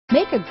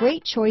Make a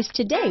great choice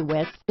today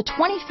with the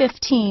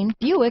 2015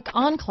 Buick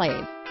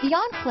Enclave. The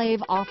Enclave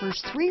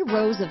offers 3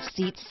 rows of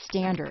seats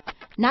standard.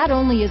 Not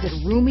only is it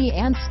roomy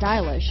and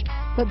stylish,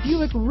 but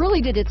Buick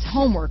really did its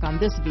homework on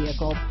this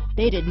vehicle.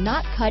 They did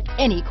not cut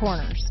any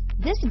corners.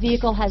 This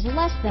vehicle has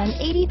less than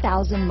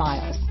 80,000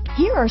 miles.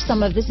 Here are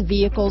some of this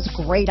vehicle's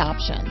great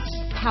options: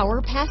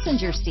 power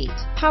passenger seat,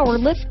 power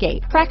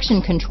liftgate,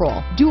 traction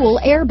control, dual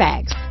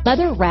airbags,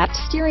 leather-wrapped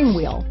steering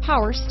wheel,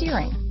 power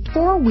steering,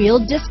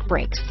 4-wheel disc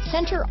brakes,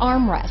 center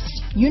armrest,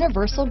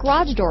 universal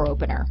garage door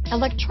opener,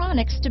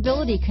 electronic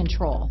stability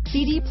control,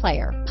 CD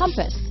player,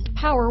 compass,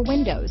 power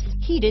windows,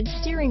 heated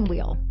steering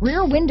wheel,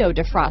 rear window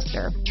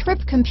defroster, trip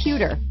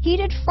computer,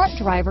 heated front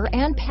driver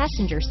and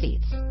passenger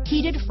seats,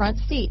 heated front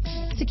seats,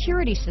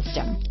 security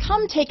system.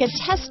 Come take a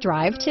test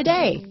drive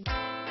today.